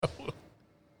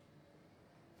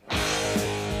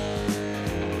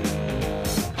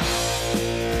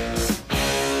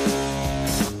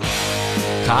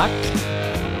Cock.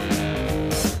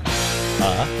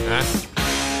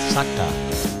 Sucker.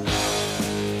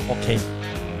 Okay.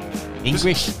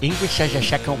 English as a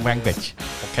second language.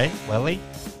 Okay, Willie?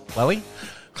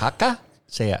 Kaka?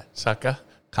 Say it. Saka.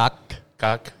 Cock.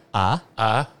 Cock.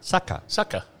 Sucker.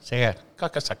 Saka. Say it.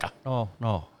 Kaka saka.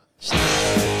 No.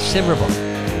 Syllable.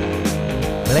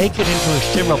 Break it into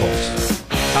syllables.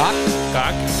 Cock.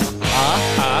 Cock.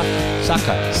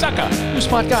 Sucker. Saka. You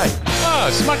smart guy.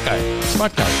 Smart guy.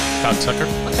 Smart guy. Cocksucker.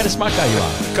 What kind of smart guy you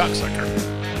are? Cocksucker.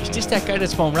 Is this that guy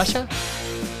that's from Russia?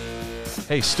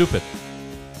 Hey, stupid.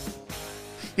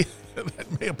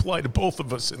 That may apply to both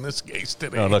of us in this case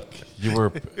today. No, look,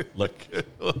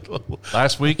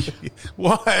 last week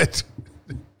What?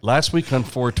 on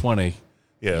 420,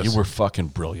 Yes. you were fucking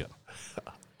brilliant.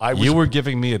 I was, You were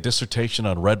giving me a dissertation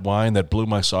on red wine that blew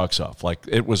my socks off. Like,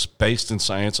 it was based in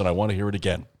science, and I want to hear it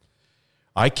again.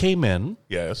 I came in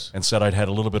Yes. and said I'd had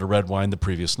a little bit of red wine the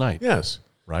previous night. Yes.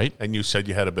 Right? And you said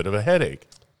you had a bit of a headache.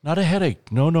 Not a headache.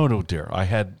 No, dear.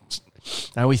 I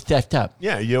was stuffed up.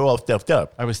 Yeah, you're all stuffed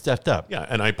up. I was stuffed up. Yeah,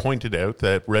 and I pointed out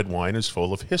that red wine is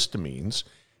full of histamines.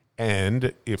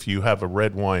 And if you have a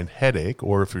red wine headache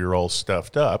or if you're all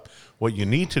stuffed up, what you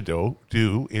need to do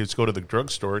is go to the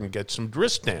drugstore and get some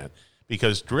Dristan,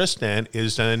 because Dristan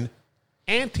is an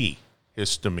antihistamine.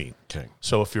 Okay.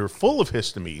 So if you're full of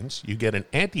histamines, you get an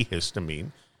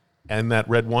antihistamine, and that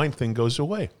red wine thing goes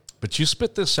away. But you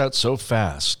spit this out so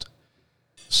fast,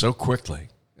 so quickly,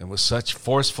 and with such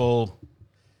forceful,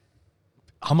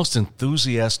 almost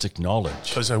enthusiastic knowledge.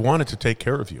 Because I wanted to take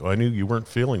care of you. I knew you weren't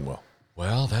feeling well.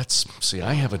 Well,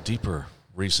 I have a deeper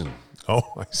reason. Oh,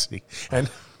 I see. And,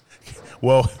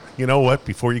 well, you know what?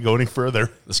 Before you go any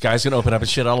further. This guy's going to open up and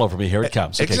shit all over me. Here it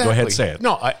comes. Okay, go ahead and say it.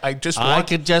 No, I just want... I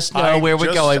could just know where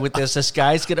we're going with this. This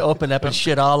guy's going to open up and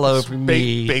shit all over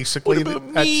me. Basically... What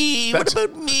about me? What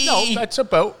about me? No,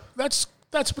 that's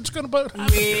what's going about happen.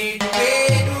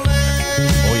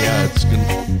 Oh, yeah, it's going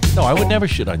to... No, I would never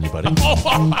shit on you, buddy.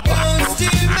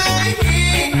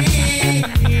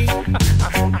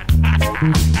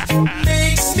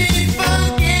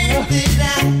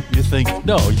 You think...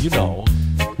 No, you know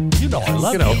I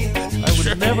love you. I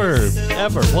would never,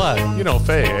 ever, what? You know,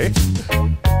 Faye, eh?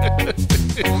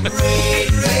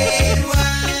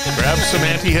 Grab some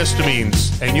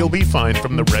antihistamines, and you'll be fine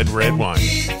from the red wine.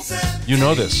 You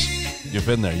know this. You've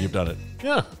been there. You've done it.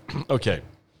 Yeah. Okay.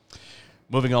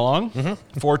 Moving along.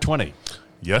 420.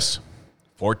 Yes,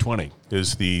 420.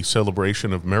 is the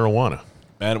celebration of marijuana.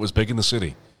 Man, it was big in the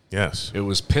city. Yes. It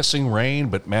was pissing rain,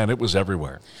 but man, it was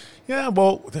everywhere. Yeah,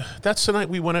 well, that's the night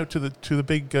we went out to the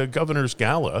big governor's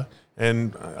gala,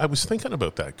 and I was thinking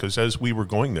about that, because as we were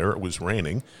going there, it was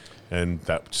raining, and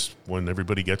that's when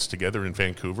everybody gets together in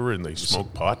Vancouver and they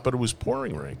smoke pot, but it was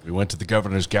pouring rain. We went to the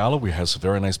governor's gala. We have some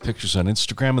very nice pictures on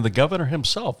Instagram, and the governor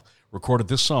himself recorded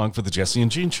this song for the Jesse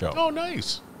and Jean Show. Oh,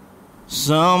 nice.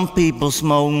 Some people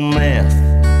smoke meth.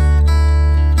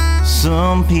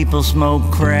 Some people smoke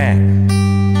crack.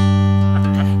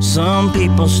 Some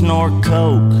people snort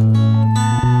coke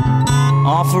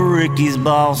off of Ricky's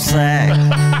ball sack.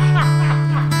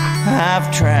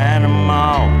 I've tried them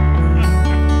all.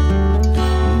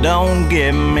 Don't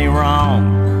get me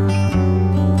wrong.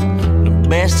 The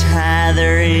best high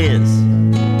there is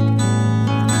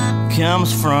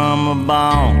comes from a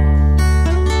bone.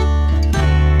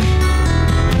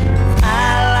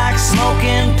 I like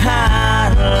smoking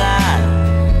pot a lot.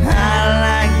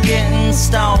 I like getting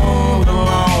stoned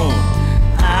alone.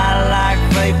 I like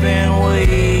vaping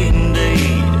weed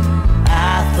indeed.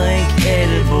 I think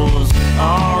edibles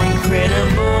are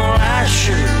incredible. I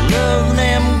sure love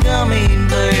them gummy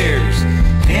bears.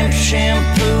 Pimp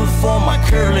shampoo for my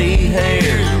curly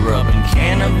hairs. Rubbing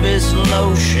cannabis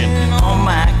lotion on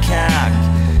my cock.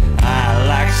 I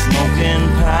like smoking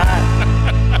pot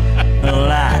a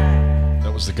lot.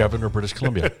 That was the governor of British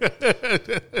Columbia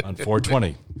on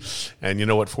 420. And you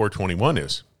know what 421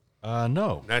 is?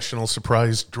 No. National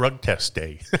Surprise Drug Test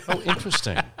Day. Oh,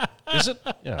 interesting. Is it?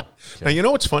 Yeah. Now, you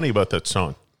know what's funny about that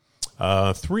song?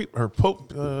 Before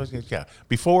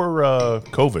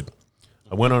COVID,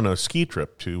 I went on a ski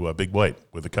trip to Big White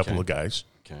with a couple of guys.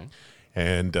 Okay.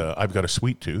 And I've got a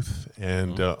sweet tooth.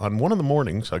 And on one of the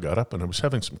mornings, I got up and I was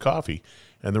having some coffee,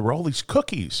 and there were all these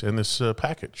cookies in this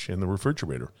package in the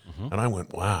refrigerator. And I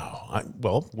went, wow.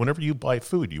 Well, whenever you buy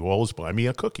food, you always buy me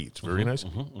a cookie. It's very nice.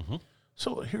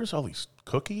 So here's all these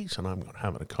cookies, and I'm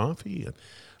having a coffee, and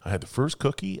I had the first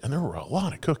cookie, and there were a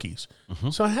lot of cookies.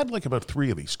 So I had like about 3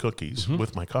 of these cookies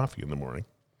with my coffee in the morning.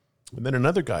 And then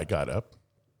another guy got up,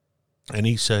 and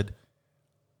he said,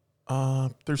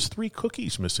 there's 3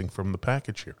 cookies missing from the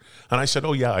package here. And I said,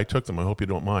 oh, yeah, I took them. I hope you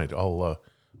don't mind. I'll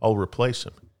I'll replace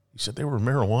them. He said they were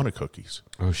marijuana cookies.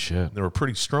 Oh, shit. They were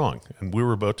pretty strong. And we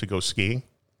were about to go skiing.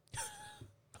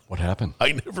 What happened?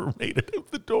 I never made it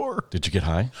out the door. Did you get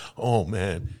high? Oh,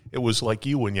 man. It was like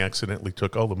you when you accidentally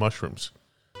took all the mushrooms.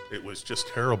 It was just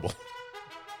terrible.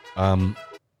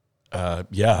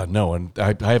 Yeah, no. And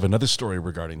I have another story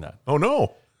regarding that. Oh,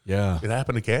 no. Yeah. It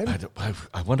happened again?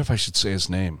 I wonder if I should say his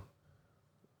name.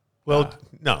 Well,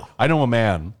 no. I know a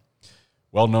man,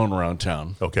 well known around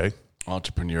town, Okay.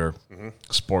 entrepreneur,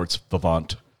 sports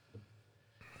savant,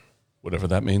 whatever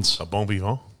that means. A bon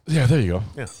vivant? Yeah, there you go.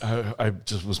 Yeah. I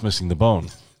just was missing the bone.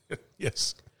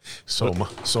 Yes. So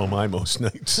am I most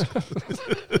nights.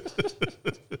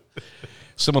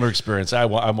 Similar experience. I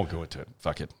won't go into it.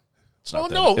 Fuck it. It's not Oh,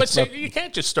 that- no. it's not- You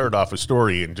can't just start off a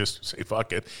story and just say,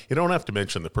 fuck it. You don't have to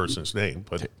mention the person's name.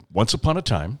 But Once upon a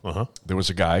time, there was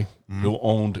a guy who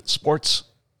owned sports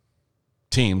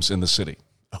teams in the city.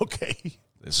 okay.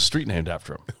 There's a street named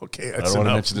after him. Okay. I That's don't want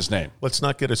to enough. mention his name. Let's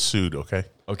not get us sued, okay?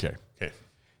 Okay. Okay.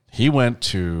 He went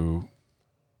to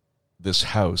this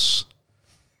house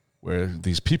where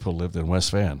these people lived in West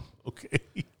Van. Okay.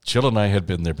 Jill and I had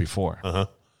been there before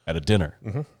at a dinner.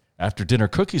 After dinner,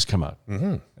 cookies come out.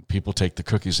 And people take the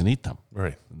cookies and eat them.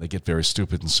 Right. And they get very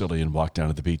stupid and silly and walk down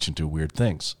to the beach and do weird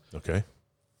things. Okay.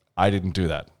 I didn't do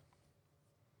that.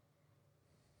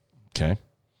 Okay.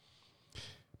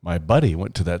 My buddy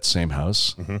went to that same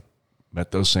house,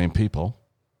 met those same people.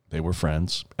 They were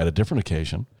friends at a different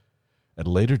occasion, at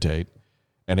a later date,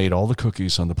 and ate all the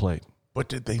cookies on the plate. But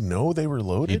did they know they were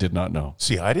loaded? He did not know.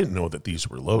 See, I didn't know that these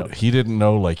were No, loaded. he didn't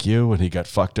know like you, and he got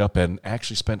fucked up and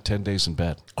actually spent 10 days in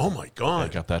bed. Oh, my I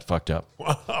God. got that fucked up.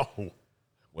 Wow.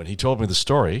 When he told me the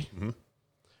story,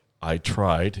 I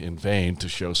tried in vain to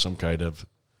show some kind of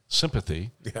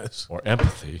sympathy Yes. or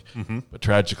empathy, but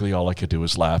tragically all I could do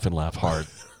was laugh and laugh hard.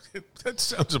 That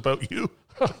sounds about you.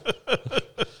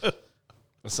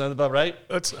 That sound about right?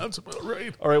 That sounds about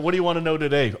right. All right, what do you want to know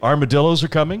today? Armadillos are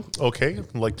coming? Okay.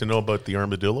 I'd like to know about the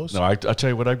armadillos. No, I'll tell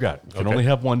you what I've got. You can Okay. only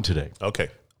have one today. Okay.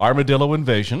 Armadillo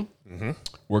invasion.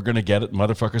 We're going to get it.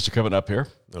 Motherfuckers are coming up here.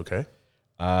 Okay.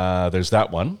 There's that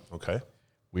one. Okay.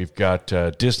 We've got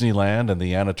Disneyland and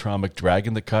the animatronic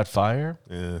dragon that caught fire.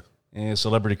 Yeah. And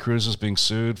Celebrity Cruises being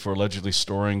sued for allegedly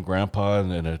storing grandpa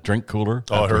in a drink cooler.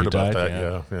 Oh, I after heard he about died.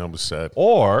 that. Yeah. It was sad.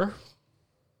 Or,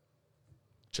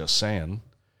 just saying,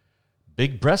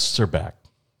 big breasts are back.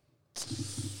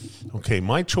 Okay.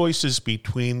 My choice is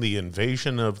between the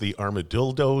invasion of the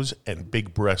armadillos and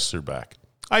big breasts are back.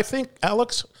 I think,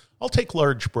 Alex, I'll take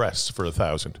large breasts for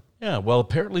 1,000. Yeah, well,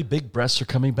 apparently big breasts are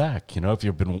coming back. You know, if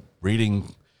you've been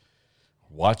reading,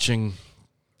 watching,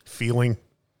 Feeling,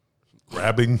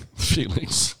 grabbing.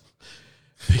 feelings,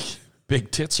 big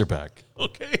tits are back.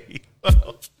 Okay.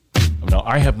 No,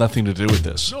 I have nothing to do with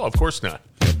this. No, of course not.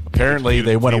 Apparently,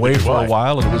 they went neither away do for I. a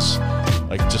while, and it was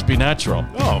like, just be natural.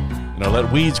 Oh, You know,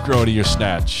 let weeds grow to your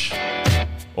snatch.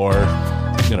 Or,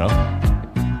 you know.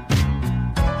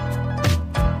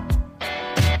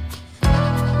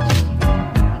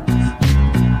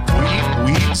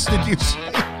 weeds, did you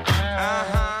say?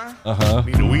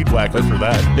 Need a weed whacker for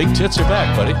that. Big tits are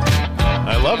back, buddy.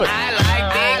 I love it.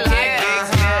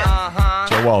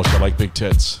 Joe Walsh, I like big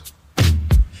tits.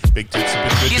 Big tits have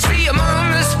been good You to me. see 'em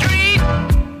on the street,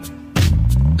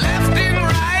 left and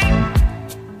right.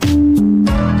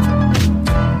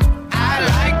 I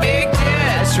like big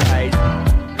tits. That's right.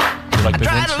 You like big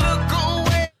Try ones? to look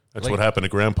away. That's what happened to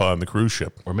Grandpa on the cruise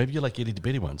ship. Or maybe you like itty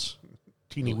bitty ones.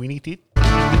 Teeny weeny teeth.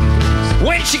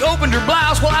 When she opened her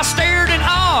blouse, well, I stared in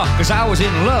awe, 'cause I was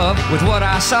in love with what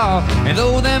I saw. And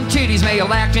though them titties may have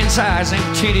lacked in size, them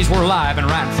titties were live and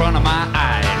right in front of my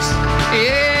eyes.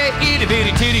 Yeah, itty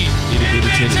bitty titty. Itty bitty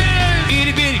titty.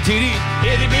 Itty bitty titty.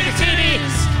 Itty bitty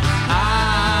titties.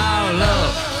 I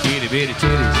love itty bitty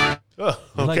titties. Oh,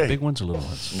 You like okay. big ones or little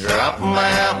ones? Drop 'em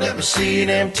out, let me see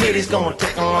them titties. Gonna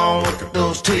take a long look at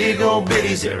those titty gold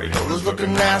bitties. Areolas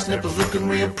looking nice, nipples looking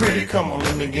real pretty. Come on,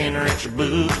 let me get her at your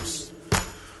boobs.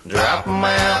 Drop 'em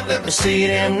out, let me see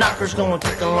them knockers. Gonna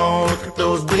take a long look at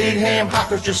those big ham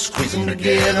hockers. Just squeeze them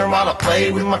together while I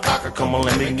play with my cocker. Come on,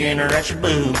 let me get her at your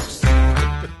boobs.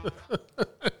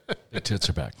 Big tits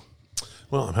are back.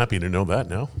 Well, I'm happy to know that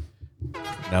now.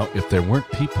 Now, if there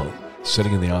weren't people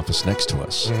sitting in the office next to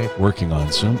us working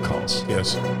on Zoom calls,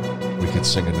 Yes. we could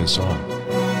sing a new song.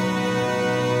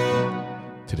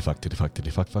 Titty fuck, titty fuck,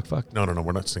 titty fuck, fuck, fuck. No,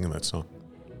 we're not singing that song.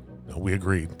 No, we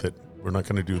agreed that we're not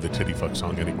going to do the titty fuck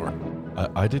song anymore.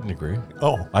 I didn't agree.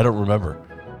 Oh, I don't remember.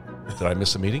 Did I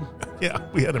miss a meeting? yeah,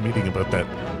 we had a meeting about that.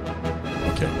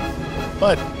 Okay.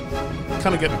 But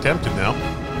kind of getting tempted now.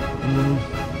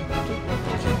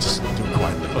 Okay, just do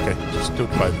quietly. Okay, just do it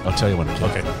quietly. I'll tell you when to play.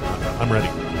 Okay, I'm ready.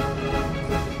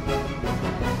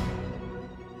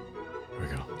 Here we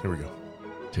go. Here we go.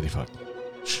 Titty fuck.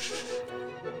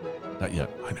 Not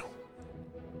yet. I know.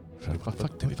 Fuck,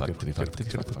 fuck, titty fuck, titty fuck, titty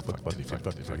fuck, fuck, fuck, titty fuck,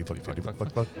 titty fuck, titty fuck, titty fuck,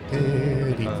 fuck, fuck.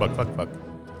 Titty fuck, fuck, fuck.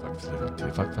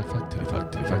 Titty fuck, fuck, fuck, titty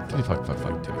fuck, titty fuck, titty fuck, fuck,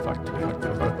 fuck, titty fuck, titty fuck,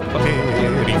 fuck, fuck.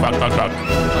 Titty fuck, fuck, fuck.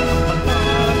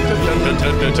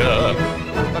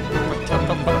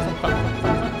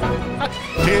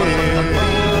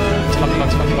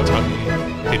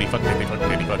 Titty fuck, titty fuck,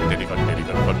 titty fuck, titty fuck, titty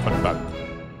fuck, fuck, fuck, fuck.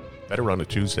 Better on a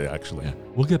Tuesday, actually. Yeah.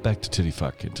 We'll get back to titty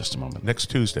fuck in just a moment. Next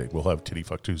Tuesday, we'll have Titty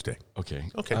Fuck Tuesday. Okay.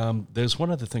 Okay. There's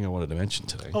one other thing I wanted to mention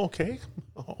today. Okay.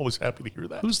 Always happy to hear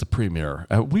that. Who's the premier?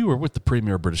 We were with the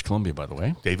premier of British Columbia, by the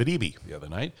way, David Eby. the other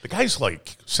night. The guy's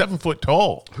like 7 foot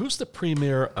tall. Who's the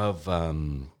premier of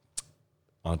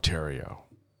Ontario?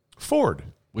 Ford.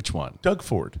 Which one? Doug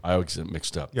Ford. I always get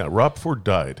mixed up. Yeah, Rob Ford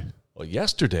died. Well,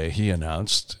 yesterday he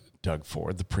announced, Doug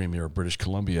Ford, the premier of British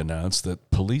Columbia, announced that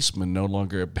policemen no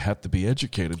longer have to be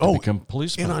educated to become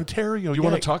policemen. In Ontario. You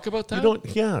want to talk about that? You don't,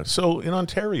 yeah. So in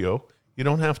Ontario, you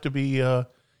don't have to be, you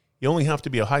only have to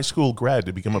be a high school grad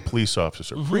to become a police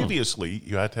officer. Mm-hmm. Previously,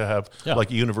 you had to have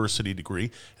like a university degree.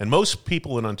 And most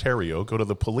people in Ontario go to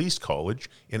the police college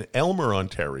in Elmer,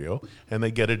 Ontario, and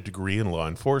they get a degree in law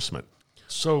enforcement.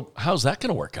 So how's that going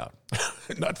to work out?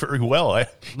 Not very well.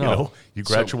 You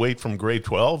graduate from grade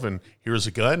 12 and here's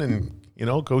a gun and,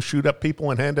 go shoot up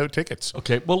people and hand out tickets.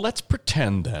 Okay, well, let's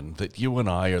pretend then that you and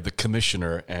I are the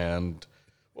commissioner and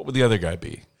what would the other guy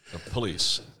be? The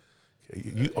police.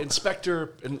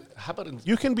 Inspector, and how about...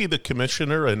 You can be the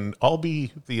commissioner and I'll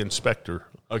be the inspector.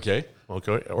 Okay.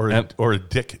 Okay, or a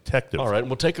detective. All right,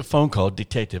 we'll take a phone call,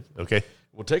 detective. Okay.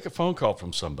 We'll take a phone call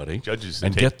from somebody. Judges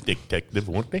and take detective,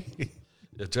 won't they?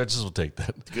 The judges will take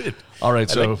that. Good. All right,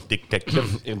 so like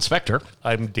detective. Inspector.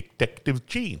 I'm Detective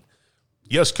Gene.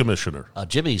 Yes, Commissioner.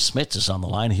 Jimmy Smits is on the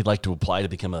line. He'd like to apply to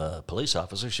become a police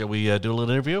officer. Shall we do a little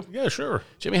interview? Yeah, sure.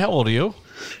 Jimmy, how old are you?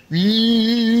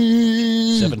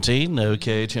 17.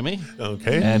 Okay, Jimmy.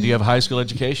 Okay. And do you have a high school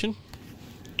education?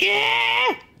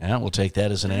 Yeah, we'll take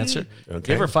that as an answer.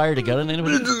 Okay. You ever fired a gun at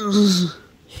anybody?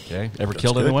 Okay. Ever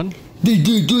killed good. anyone?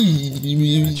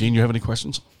 Gene, you have any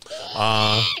questions?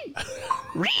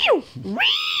 Do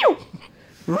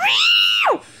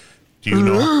you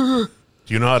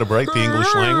know how to write the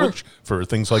English language for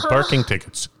things like parking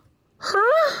tickets?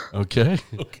 Okay.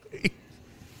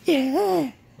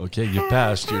 Okay. Okay, you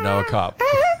passed. You're now a cop.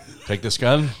 Take this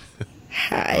gun.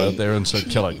 Go out there and start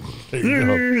killing. There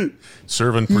you go.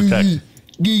 Serve and protect.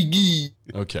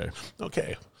 Okay.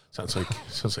 Okay. Sounds like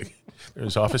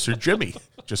there's Officer Jimmy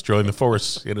just joined the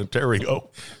force in Ontario.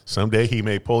 Someday he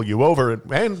may pull you over,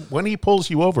 and when he pulls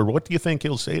you over, what do you think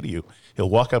he'll say to you? He'll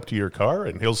walk up to your car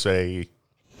and he'll say,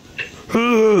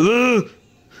 "You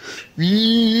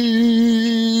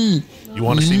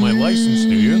want to see my license,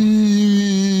 do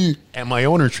you? And my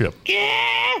ownership?"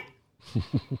 Yeah.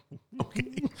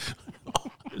 Okay.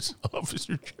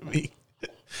 Officer Jimmy.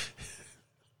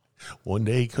 One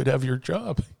day he could have your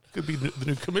job. Could be the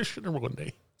new commissioner one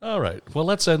day. All right. Well,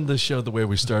 let's end this show the way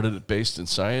we started it, based in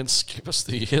science. Give us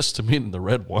the histamine and the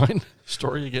red wine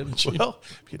story again, Gene. Well,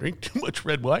 if you drink too much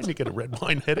red wine, you get a red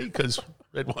wine headache because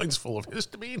red wine's full of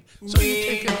histamine. So you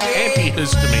take an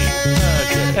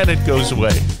antihistamine, and it goes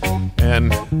away.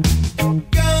 And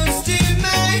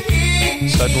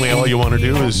suddenly all you want to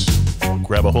do is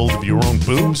grab a hold of your own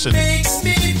boobs and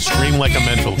scream like a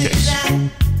mental case.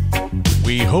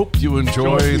 We hope you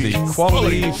enjoy the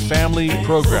quality family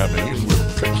programming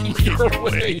we're bringing your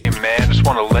way. Hey man, just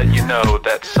want to let you know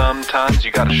that sometimes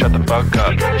you gotta shut the fuck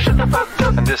up.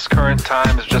 And this current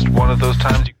time is just one of those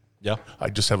times you... Yeah. I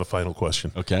just have a final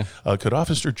question. Okay. Could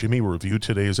Officer Jimmy review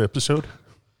today's episode?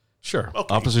 Sure.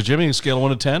 Okay. Officer Jimmy, a scale of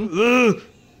 1 to 10? That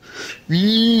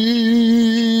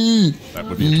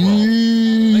would be a 12.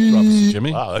 Thank you, Officer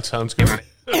Jimmy. Wow, that sounds good.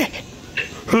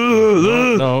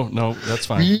 No, that's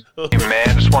fine. Hey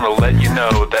man, just want to let you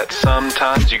know that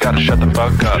sometimes you gotta shut the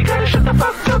fuck up.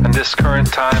 And this current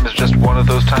time is just one of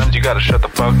those times you gotta shut the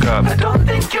fuck up. I don't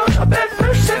think you're a bad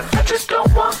person. I just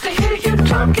don't want to hear you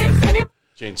talking any.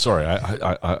 Jane, sorry,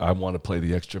 I want to play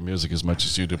the extra music as much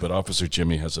as you do, but Officer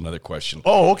Jimmy has another question.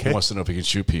 Oh, okay. He wants to know if he can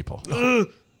shoot people.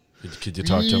 Could you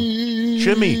talk to him?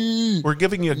 Jimmy, we're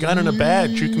giving you a gun and a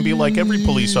badge. You can be like every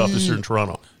police officer in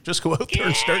Toronto. Just go out there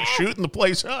and start shooting the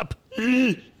place up.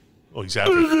 Oh, he's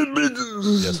happy.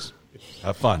 Yes.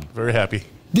 Have fun. Very happy.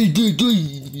 Hey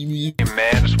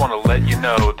man, just want to let you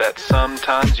know that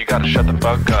sometimes you gotta shut the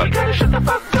fuck up.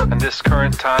 And this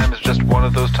current time is just one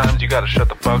of those times you gotta shut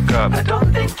the fuck up. I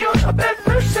don't think you're a bad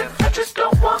person. I just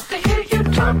don't want to hear you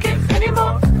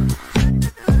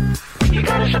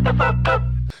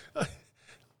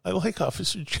I like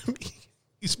Officer Jimmy.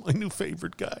 He's my new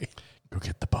favorite guy. Go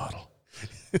get the bottle.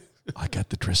 I got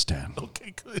the Tristan.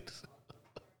 Okay, good.